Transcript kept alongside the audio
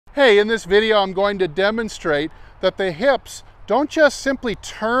Hey, in this video I'm going to demonstrate that the hips don't just simply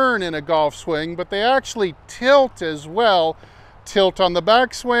turn in a golf swing, but they actually tilt as well. Tilt on the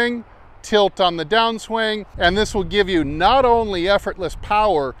backswing, tilt on the downswing, and this will give you not only effortless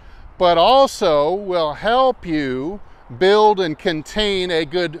power, but also will help you build and contain a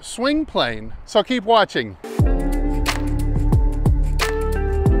good swing plane. So keep watching.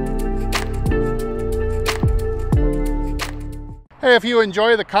 Hey, if you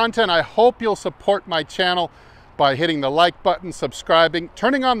enjoy the content, I hope you'll support my channel by hitting the like button, subscribing,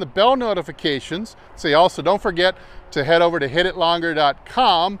 turning on the bell notifications. So also don't forget to head over to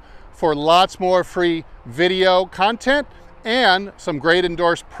hititlonger.com for lots more free video content and some great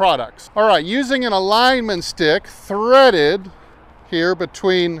endorsed products. All right, using an alignment stick threaded here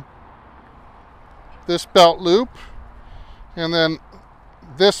between this belt loop and then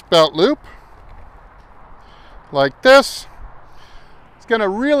this belt loop, like this. It's going to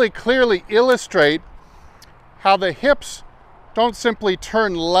really clearly illustrate how the hips don't simply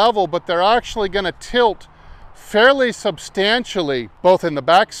turn level, but they're actually going to tilt fairly substantially, both in the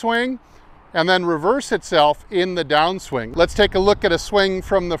backswing and then reverse itself in the downswing. Let's take a look at a swing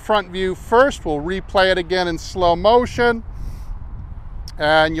from the front view first. We'll replay it again in slow motion,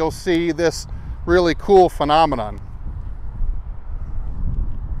 and you'll see this really cool phenomenon.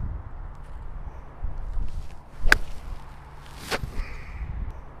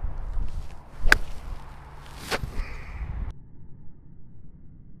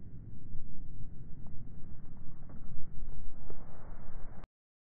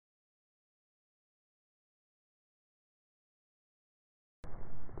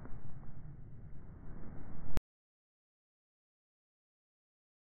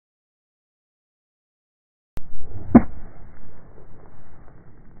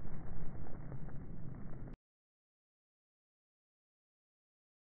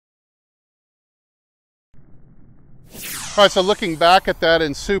 All right, so looking back at that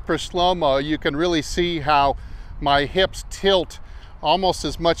in super slow-mo, you can really see how my hips tilt almost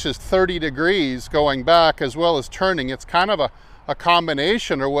as much as 30 degrees going back as well as turning. It's kind of a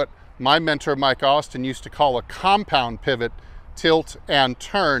combination, or what my mentor Mike Austin used to call a compound pivot, tilt and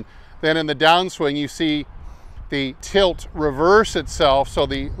turn. Then in the downswing, you see the tilt reverse itself, so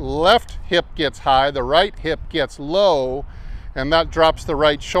the left hip gets high, the right hip gets low, and that drops the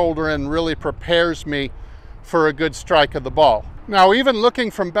right shoulder and really prepares me for a good strike of the ball. Now, even looking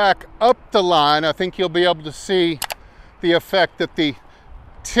from back up the line, I think you'll be able to see the effect that the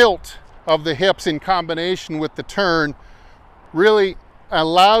tilt of the hips in combination with the turn really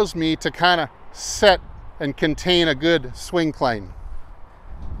allows me to kind of set and contain a good swing plane.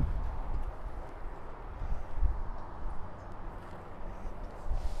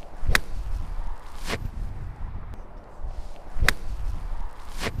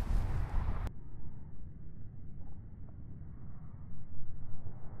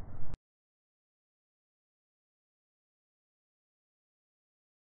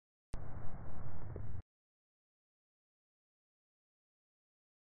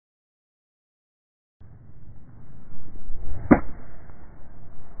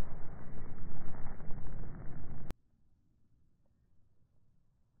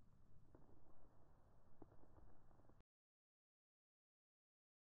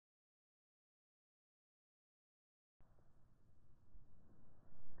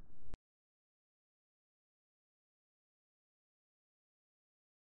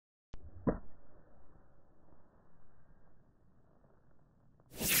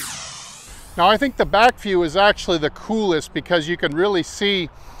 Now, I think the back view is actually the coolest because you can really see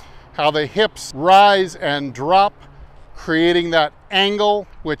how the hips rise and drop, creating that angle,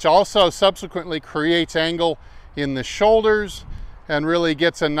 which also subsequently creates angle in the shoulders and really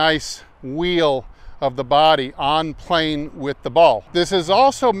gets a nice wheel of the body on plane with the ball. This is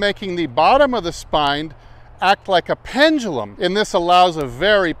also making the bottom of the spine act like a pendulum, and this allows a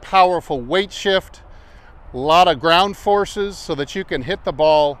very powerful weight shift, a lot of ground forces so that you can hit the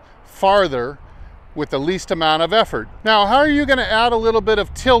ball farther with the least amount of effort. Now, how are you going to add a little bit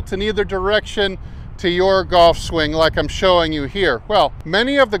of tilt in either direction to your golf swing like I'm showing you here? Well,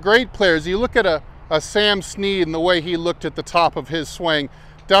 many of the great players, you look at a Sam Snead and the way he looked at the top of his swing,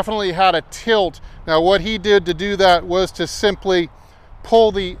 definitely had a tilt. Now, what he did to do that was to simply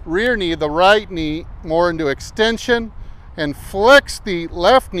pull the rear knee, the right knee, more into extension and flex the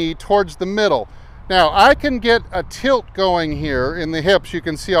left knee towards the middle. Now, I can get a tilt going here in the hips, you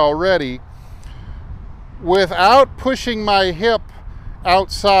can see already, without pushing my hip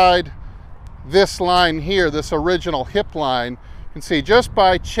outside this line here, this original hip line. You can see just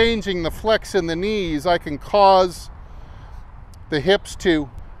by changing the flex in the knees, I can cause the hips to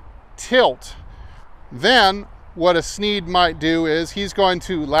tilt. Then what a Sneed might do is he's going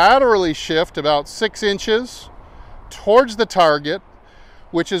to laterally shift about 6 inches towards the target,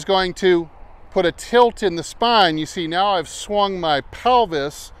 which is going to put a tilt in the spine. You see, now I've swung my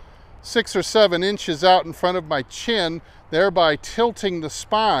pelvis 6 or 7 inches out in front of my chin, thereby tilting the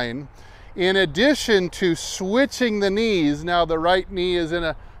spine. In addition to switching the knees, now the right knee is in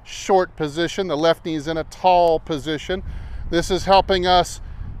a short position, the left knee is in a tall position. This is helping us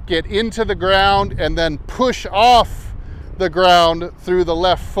get into the ground and then push off the ground through the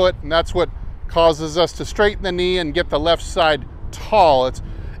left foot, and that's what causes us to straighten the knee and get the left side tall. It's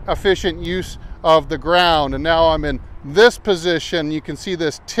efficient use of the ground. And now I'm in this position. You can see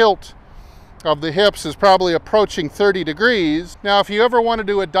this tilt of the hips is probably approaching 30 degrees. Now, if you ever wanted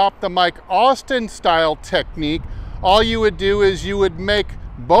to adopt the Mike Austin style technique, all you would do is you would make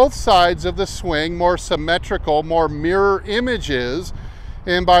both sides of the swing more symmetrical, more mirror images.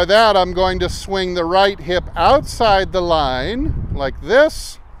 And by that, I'm going to swing the right hip outside the line like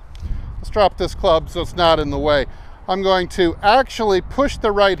this. Let's drop this club so it's not in the way. I'm going to actually push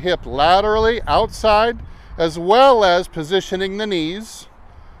the right hip laterally outside, as well as positioning the knees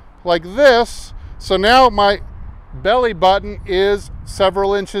like this. So now my belly button is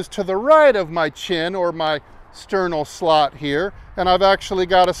several inches to the right of my chin or my sternal slot here, and I've actually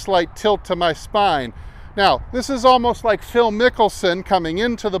got a slight tilt to my spine. Now, this is almost like Phil Mickelson coming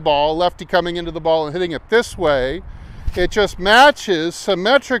into the ball, lefty coming into the ball and hitting it this way. It just matches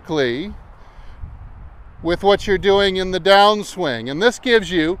symmetrically with what you're doing in the downswing. And this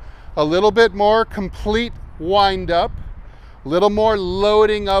gives you a little bit more complete wind up, a little more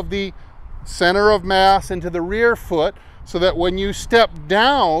loading of the center of mass into the rear foot, so that when you step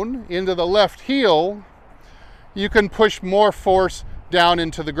down into the left heel, you can push more force down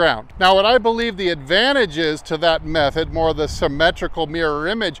into the ground. Now, what I believe the advantage is to that method, more the symmetrical mirror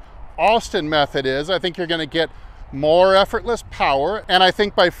image Austin method is, I think you're going to get more effortless power. And I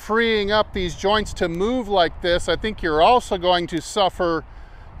think by freeing up these joints to move like this, I think you're also going to suffer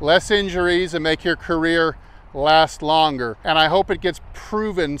less injuries and make your career last longer. And I hope it gets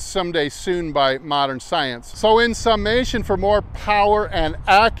proven someday soon by modern science. So in summation, for more power and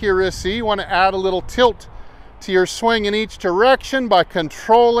accuracy, you want to add a little tilt to your swing in each direction by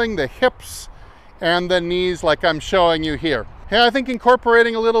controlling the hips and the knees like I'm showing you here. Hey, I think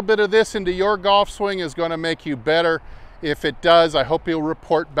incorporating a little bit of this into your golf swing is going to make you better. If it does, I hope you'll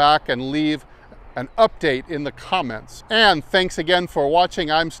report back and leave an update in the comments. And thanks again for watching.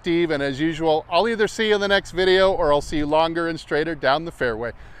 I'm Steve, and as usual, I'll either see you in the next video or I'll see you longer and straighter down the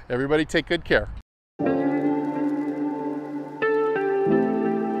fairway. Everybody take good care.